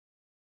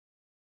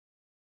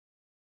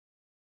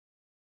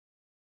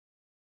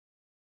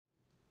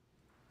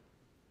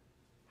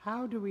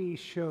How do we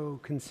show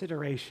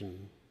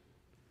consideration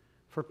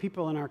for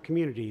people in our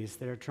communities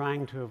that are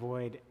trying to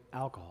avoid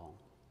alcohol?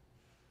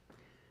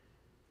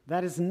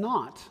 That is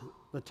not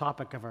the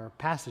topic of our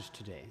passage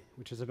today,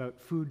 which is about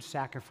food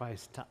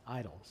sacrificed to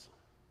idols.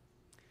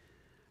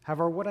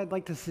 However, what I'd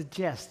like to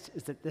suggest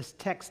is that this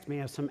text may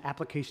have some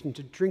application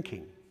to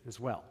drinking as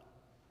well.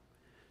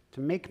 To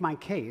make my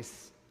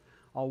case,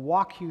 I'll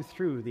walk you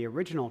through the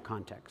original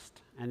context,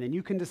 and then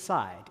you can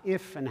decide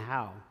if and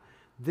how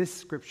this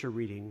scripture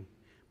reading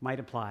might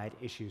apply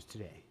to issues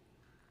today.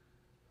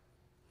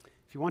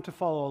 If you want to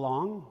follow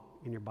along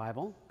in your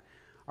Bible,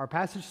 our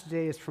passage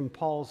today is from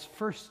Paul's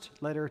first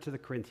letter to the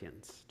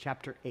Corinthians,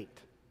 chapter 8.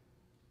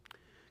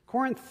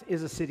 Corinth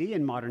is a city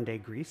in modern-day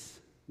Greece,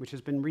 which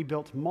has been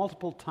rebuilt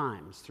multiple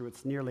times through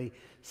its nearly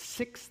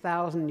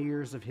 6,000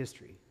 years of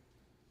history.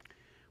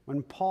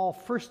 When Paul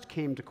first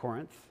came to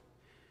Corinth,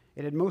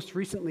 it had most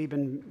recently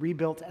been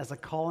rebuilt as a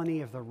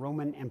colony of the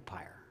Roman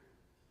Empire.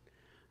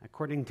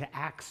 According to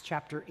Acts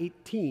chapter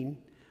 18,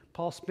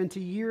 Paul spent a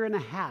year and a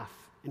half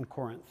in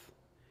Corinth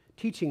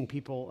teaching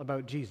people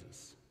about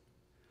Jesus.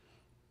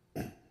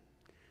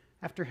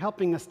 After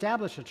helping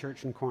establish a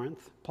church in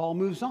Corinth, Paul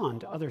moves on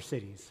to other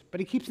cities,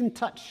 but he keeps in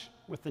touch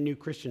with the new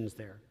Christians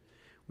there,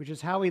 which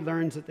is how he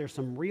learns that there's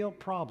some real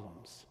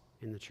problems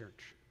in the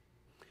church.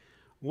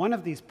 One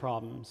of these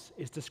problems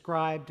is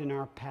described in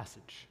our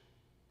passage.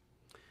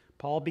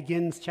 Paul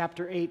begins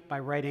chapter 8 by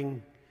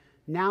writing,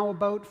 "Now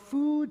about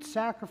food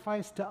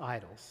sacrificed to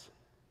idols."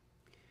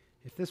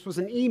 If this was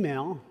an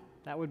email,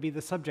 that would be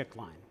the subject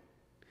line.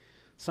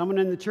 Someone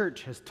in the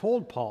church has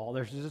told Paul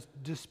there's a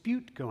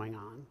dispute going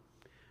on,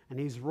 and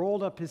he's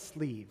rolled up his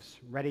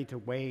sleeves, ready to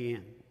weigh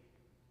in.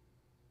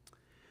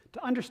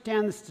 To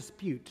understand this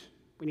dispute,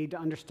 we need to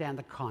understand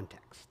the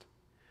context.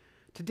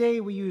 Today,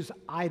 we use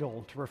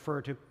idol to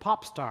refer to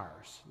pop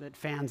stars that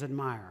fans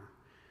admire.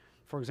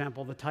 For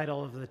example, the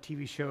title of the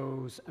TV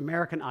shows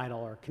American Idol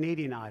or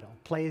Canadian Idol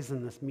plays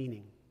in this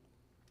meaning.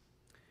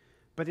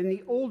 But in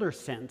the older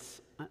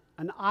sense,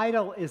 an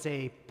idol is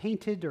a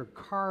painted or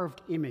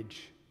carved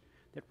image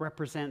that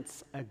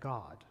represents a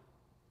god.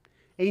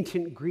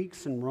 Ancient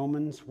Greeks and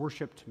Romans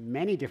worshipped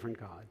many different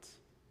gods,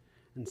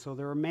 and so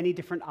there are many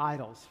different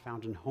idols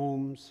found in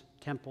homes,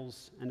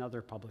 temples, and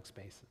other public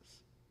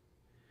spaces.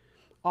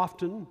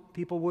 Often,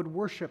 people would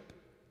worship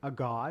a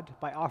god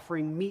by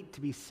offering meat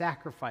to be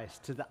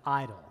sacrificed to the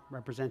idol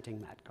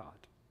representing that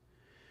god.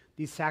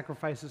 These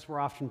sacrifices were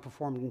often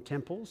performed in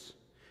temples,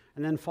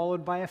 and then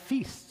followed by a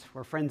feast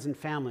where friends and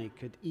family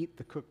could eat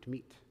the cooked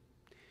meat.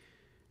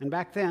 And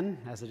back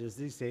then, as it is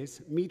these days,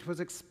 meat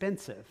was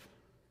expensive.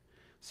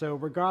 So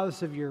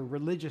regardless of your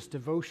religious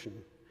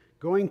devotion,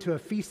 going to a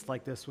feast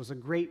like this was a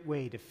great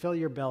way to fill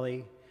your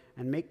belly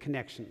and make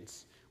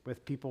connections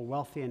with people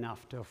wealthy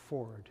enough to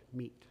afford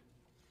meat.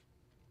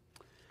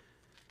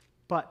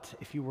 But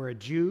if you were a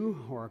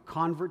Jew or a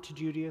convert to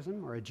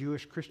Judaism or a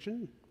Jewish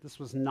Christian, this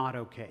was not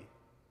okay.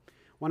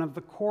 One of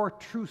the core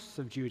truths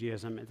of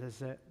Judaism is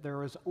that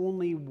there is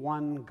only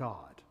one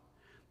God.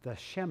 The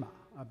Shema,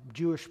 a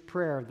Jewish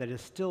prayer that is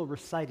still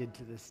recited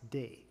to this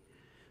day,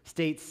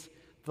 states,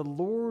 "The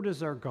Lord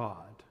is our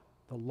God,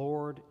 the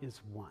Lord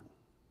is one."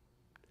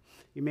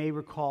 You may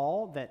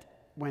recall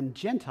that when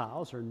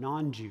Gentiles or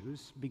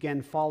non-Jews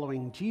began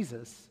following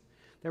Jesus,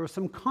 there was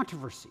some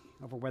controversy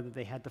over whether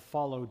they had to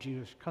follow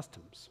Jewish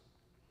customs.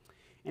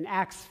 In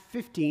Acts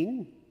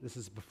 15, this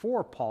is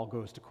before Paul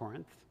goes to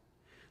Corinth,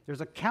 there's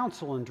a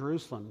council in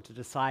Jerusalem to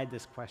decide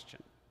this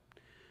question.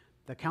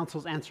 The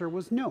council's answer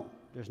was no.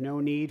 There's no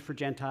need for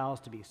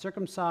Gentiles to be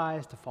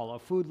circumcised, to follow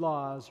food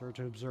laws, or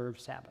to observe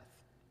Sabbath.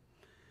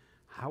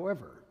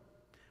 However,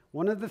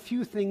 one of the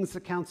few things the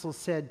council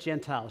said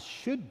Gentiles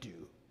should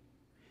do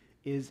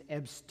is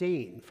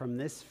abstain from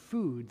this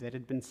food that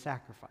had been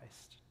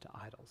sacrificed to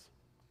idols.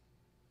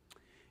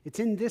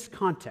 It's in this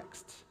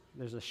context,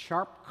 there's a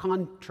sharp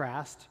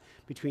contrast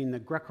between the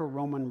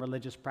Greco-Roman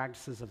religious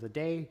practices of the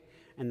day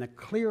and the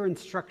clear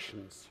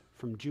instructions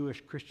from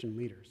Jewish Christian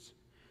leaders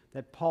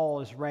that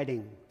Paul is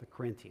writing the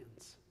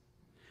Corinthians.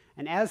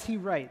 And as he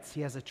writes,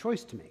 he has a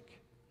choice to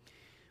make.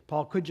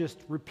 Paul could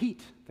just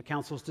repeat the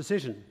council's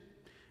decision,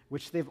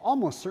 which they've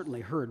almost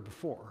certainly heard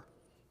before.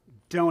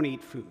 Don't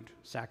eat food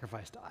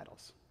sacrificed to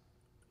idols.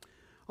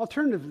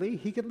 Alternatively,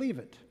 he could leave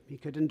it. He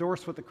could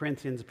endorse what the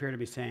Corinthians appear to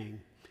be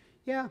saying.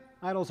 Yeah,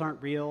 idols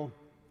aren't real.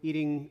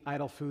 Eating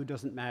idol food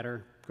doesn't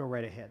matter. Go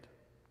right ahead.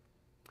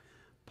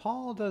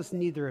 Paul does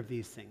neither of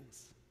these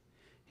things.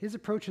 His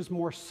approach is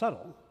more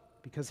subtle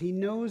because he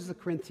knows the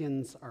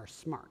Corinthians are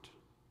smart,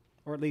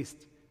 or at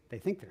least they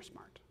think they're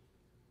smart.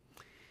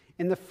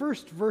 In the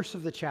first verse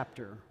of the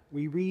chapter,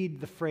 we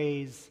read the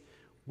phrase,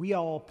 "We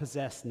all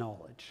possess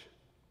knowledge."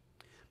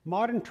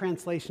 Modern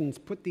translations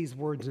put these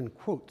words in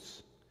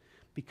quotes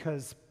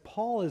because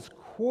Paul is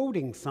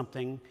quoting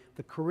something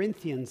the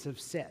Corinthians have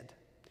said.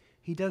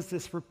 He does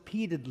this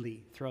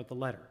repeatedly throughout the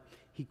letter.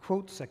 He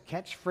quotes a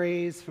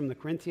catchphrase from the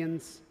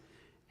Corinthians,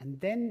 and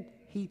then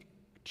he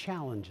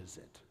challenges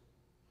it.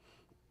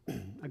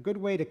 A good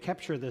way to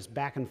capture this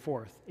back and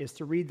forth is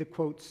to read the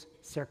quotes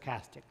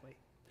sarcastically.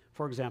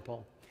 For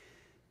example,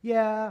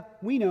 yeah,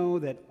 we know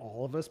that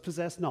all of us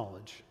possess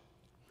knowledge.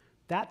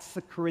 That's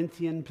the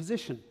Corinthian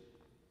position.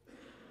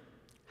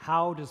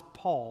 How does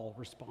Paul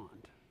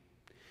respond?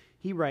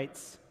 He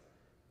writes,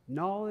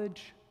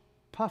 knowledge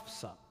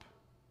puffs up,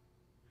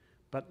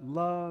 but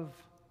love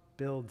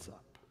builds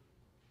up.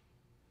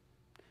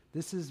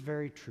 This is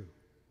very true.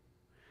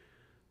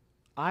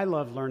 I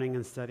love learning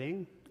and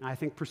studying. I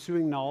think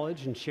pursuing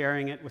knowledge and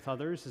sharing it with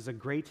others is a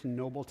great and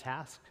noble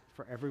task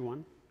for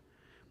everyone.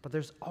 But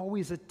there's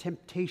always a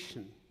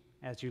temptation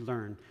as you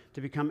learn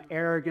to become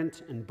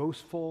arrogant and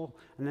boastful,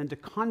 and then to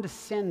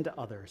condescend to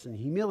others and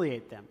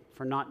humiliate them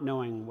for not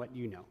knowing what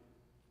you know.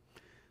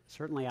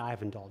 Certainly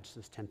I've indulged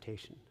this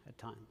temptation at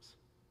times.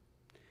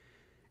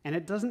 And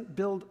it doesn't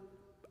build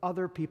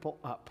other people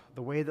up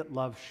the way that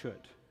love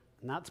should.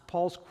 And that's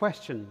Paul's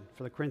question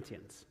for the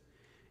Corinthians.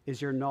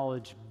 Is your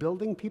knowledge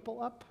building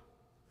people up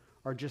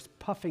or just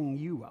puffing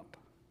you up?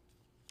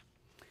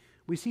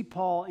 We see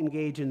Paul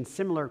engage in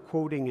similar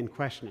quoting and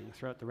questioning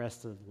throughout the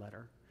rest of the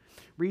letter.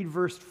 Read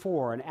verse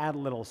 4 and add a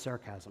little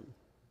sarcasm.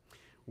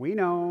 We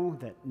know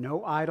that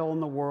no idol in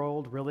the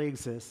world really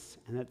exists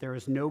and that there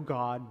is no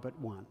God but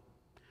one.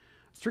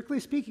 Strictly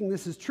speaking,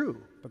 this is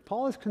true, but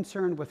Paul is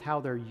concerned with how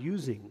they're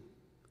using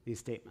these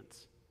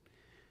statements.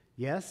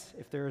 Yes,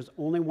 if there is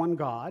only one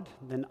God,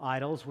 then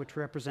idols which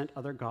represent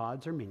other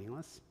gods are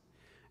meaningless.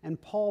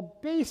 And Paul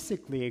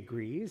basically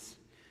agrees.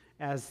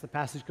 As the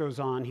passage goes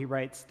on, he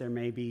writes, there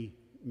may be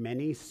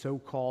many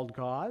so-called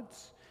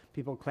gods.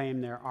 People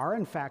claim there are,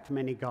 in fact,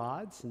 many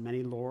gods and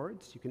many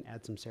lords. You can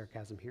add some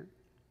sarcasm here.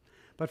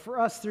 But for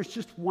us, there's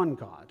just one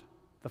God,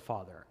 the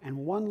Father, and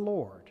one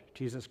Lord,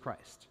 Jesus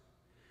Christ.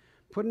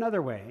 Put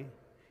another way,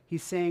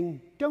 he's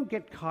saying, don't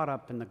get caught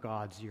up in the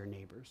gods of your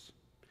neighbors.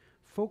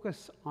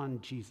 Focus on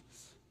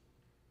Jesus.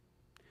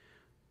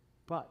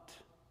 But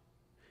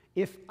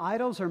if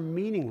idols are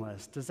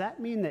meaningless, does that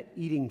mean that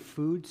eating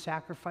food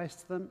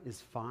sacrificed to them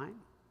is fine?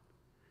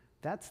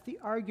 That's the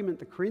argument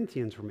the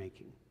Corinthians were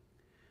making.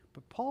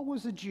 But Paul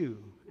was a Jew,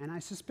 and I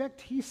suspect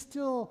he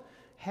still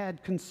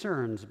had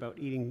concerns about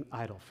eating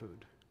idol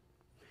food.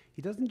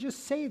 He doesn't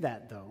just say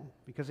that, though,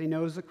 because he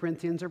knows the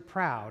Corinthians are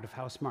proud of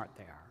how smart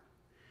they are.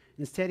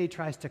 Instead, he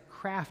tries to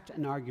craft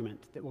an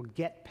argument that will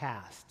get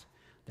past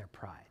their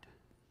pride.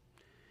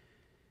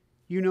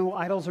 You know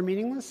idols are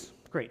meaningless?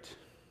 Great.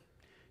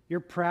 You're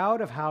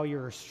proud of how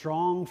your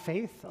strong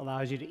faith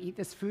allows you to eat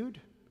this food?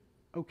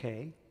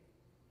 Okay.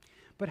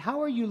 But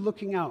how are you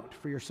looking out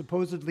for your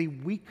supposedly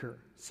weaker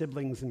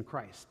siblings in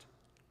Christ?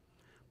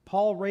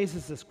 Paul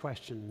raises this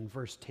question in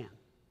verse 10.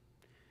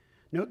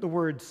 Note the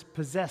words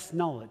possess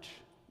knowledge,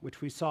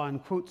 which we saw in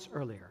quotes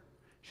earlier,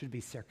 should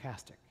be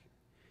sarcastic.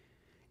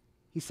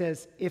 He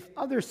says, if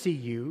others see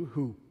you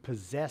who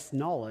possess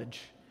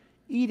knowledge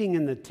eating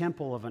in the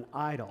temple of an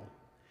idol,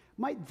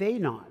 might they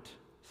not,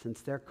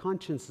 since their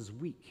conscience is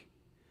weak,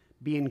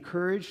 be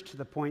encouraged to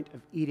the point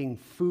of eating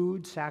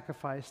food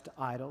sacrificed to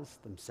idols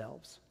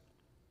themselves?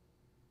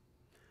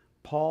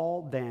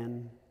 Paul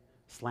then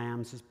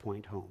slams his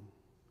point home.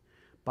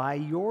 By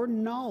your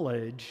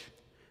knowledge,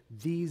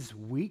 these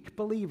weak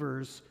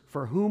believers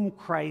for whom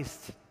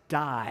Christ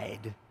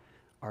died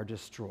are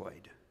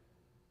destroyed.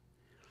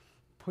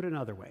 Put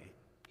another way,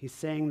 he's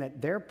saying that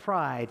their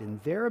pride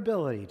and their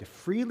ability to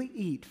freely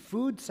eat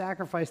food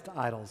sacrificed to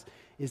idols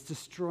is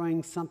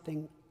destroying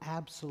something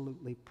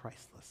absolutely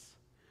priceless,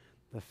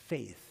 the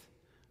faith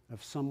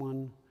of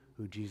someone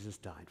who Jesus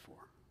died for.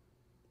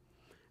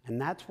 And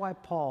that's why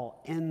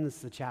Paul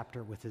ends the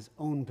chapter with his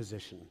own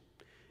position.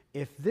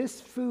 If this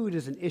food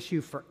is an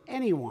issue for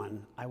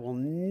anyone, I will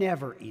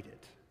never eat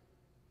it.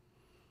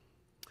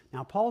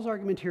 Now, Paul's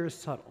argument here is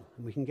subtle,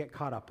 and we can get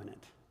caught up in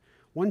it.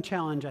 One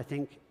challenge, I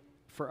think,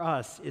 for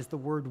us is the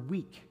word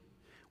weak.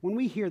 When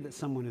we hear that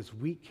someone is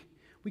weak,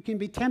 we can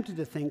be tempted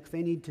to think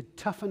they need to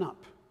toughen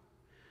up.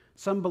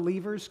 Some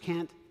believers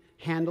can't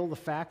handle the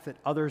fact that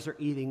others are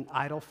eating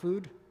idol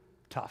food.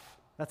 Tough.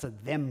 That's a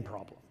them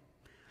problem.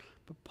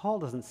 But Paul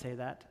doesn't say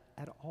that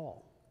at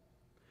all.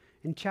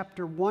 In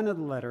chapter 1 of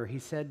the letter, he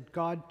said,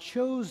 God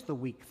chose the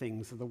weak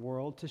things of the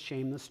world to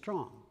shame the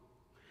strong.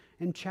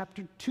 In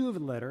chapter 2 of the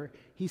letter,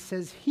 he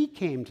says he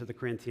came to the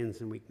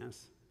Corinthians in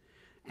weakness.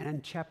 And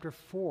in chapter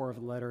 4 of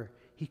the letter,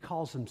 he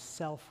calls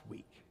himself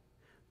weak.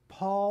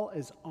 Paul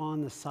is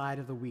on the side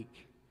of the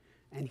weak,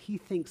 and he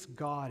thinks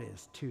God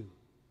is too.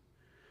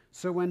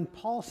 So when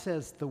Paul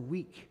says the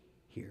weak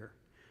here,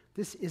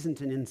 this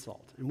isn't an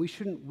insult, and we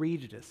shouldn't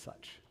read it as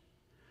such.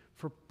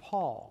 For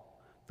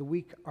Paul, the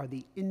weak are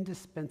the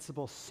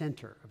indispensable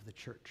center of the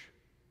church.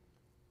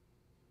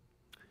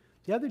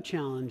 The other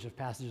challenge of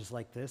passages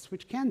like this,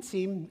 which can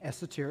seem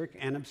esoteric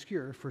and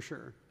obscure for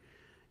sure,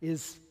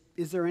 is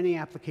there any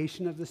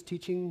application of this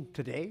teaching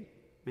today?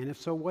 And if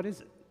so, what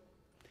is it?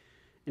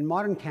 In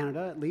modern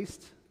Canada, at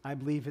least, I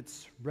believe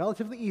it's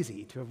relatively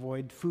easy to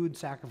avoid food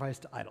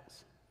sacrificed to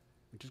idols,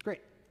 which is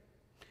great.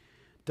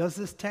 Does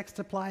this text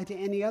apply to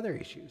any other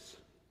issues?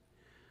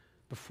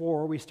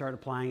 Before we start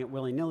applying it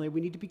willy-nilly,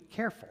 we need to be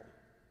careful.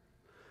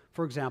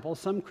 For example,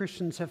 some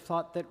Christians have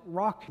thought that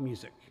rock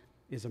music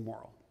is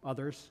immoral.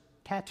 others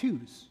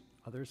tattoos,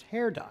 others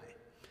hair dye.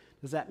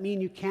 Does that mean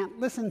you can't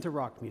listen to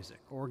rock music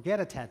or get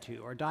a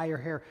tattoo or dye your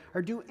hair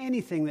or do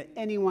anything that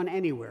anyone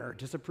anywhere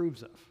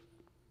disapproves of?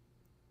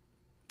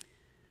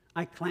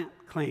 I can't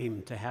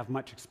claim to have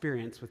much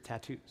experience with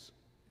tattoos.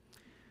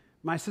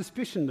 My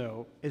suspicion,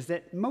 though, is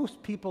that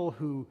most people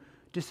who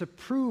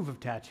disapprove of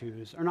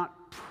tattoos are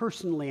not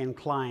personally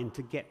inclined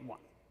to get one.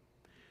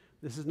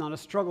 This is not a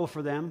struggle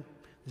for them.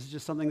 This is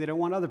just something they don't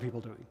want other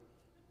people doing.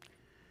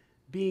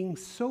 Being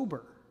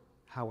sober,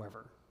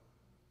 however,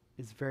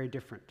 is very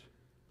different.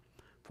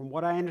 From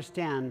what I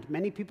understand,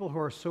 many people who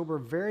are sober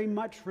very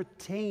much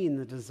retain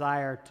the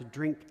desire to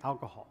drink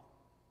alcohol.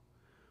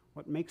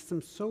 What makes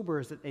them sober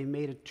is that they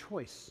made a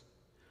choice,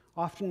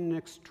 often an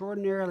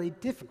extraordinarily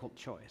difficult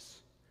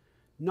choice,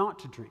 not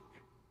to drink,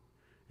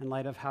 in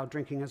light of how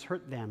drinking has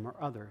hurt them or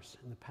others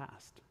in the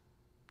past.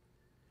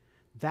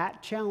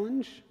 That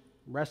challenge,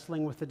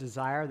 wrestling with a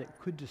desire that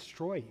could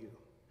destroy you,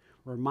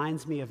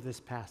 reminds me of this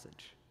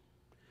passage.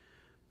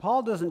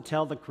 Paul doesn't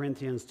tell the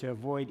Corinthians to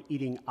avoid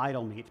eating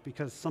idol meat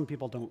because some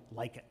people don't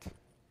like it.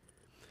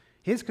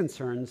 His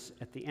concerns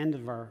at the end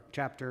of our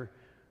chapter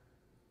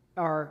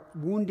are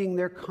wounding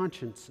their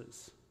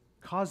consciences,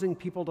 causing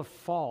people to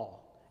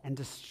fall, and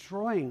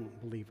destroying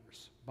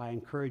believers by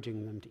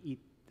encouraging them to eat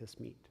this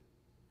meat.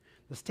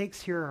 The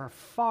stakes here are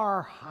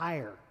far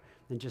higher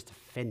than just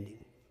offending.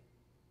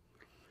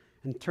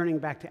 And turning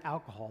back to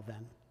alcohol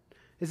then,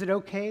 is it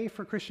okay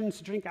for Christians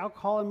to drink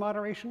alcohol in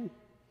moderation?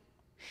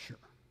 Sure.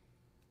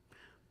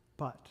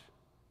 But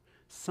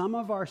some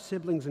of our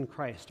siblings in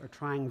Christ are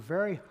trying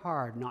very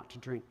hard not to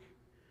drink.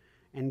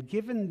 And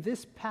given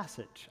this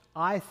passage,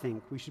 I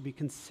think we should be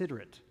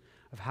considerate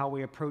of how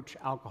we approach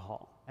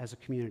alcohol as a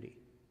community.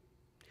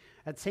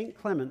 At St.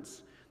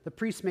 Clement's, the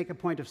priests make a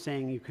point of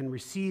saying you can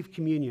receive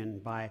communion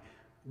by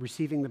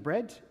receiving the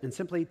bread and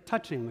simply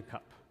touching the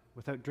cup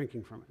without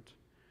drinking from it.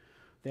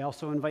 They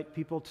also invite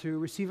people to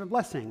receive a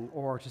blessing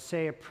or to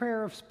say a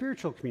prayer of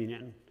spiritual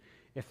communion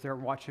if they're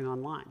watching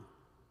online.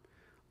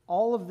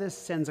 All of this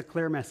sends a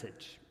clear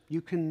message. You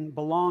can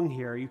belong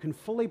here, you can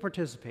fully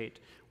participate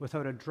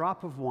without a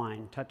drop of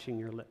wine touching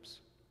your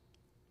lips.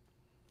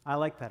 I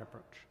like that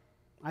approach.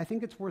 I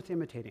think it's worth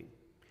imitating.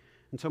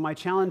 And so my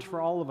challenge for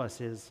all of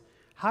us is,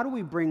 how do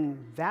we bring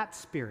that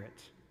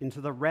spirit into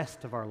the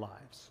rest of our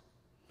lives?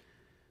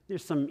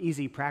 There's some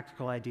easy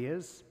practical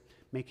ideas,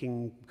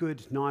 making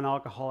good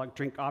non-alcoholic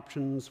drink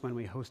options when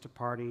we host a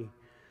party,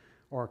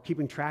 or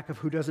keeping track of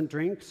who doesn't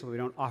drink so we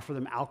don't offer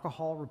them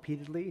alcohol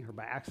repeatedly or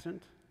by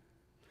accident.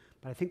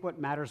 But I think what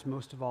matters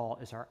most of all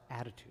is our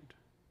attitude.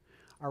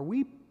 Are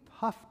we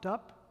puffed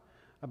up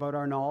about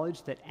our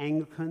knowledge that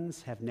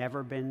Anglicans have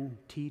never been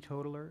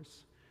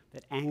teetotalers,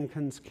 that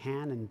Anglicans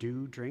can and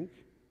do drink?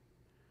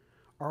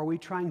 Or are we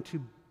trying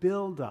to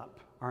build up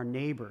our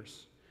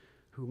neighbors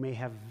who may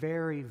have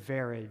very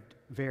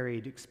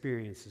varied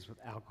experiences with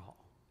alcohol?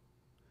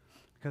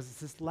 Because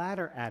it's this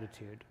latter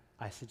attitude,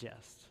 I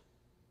suggest,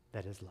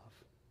 that is love.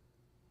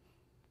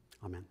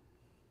 Amen.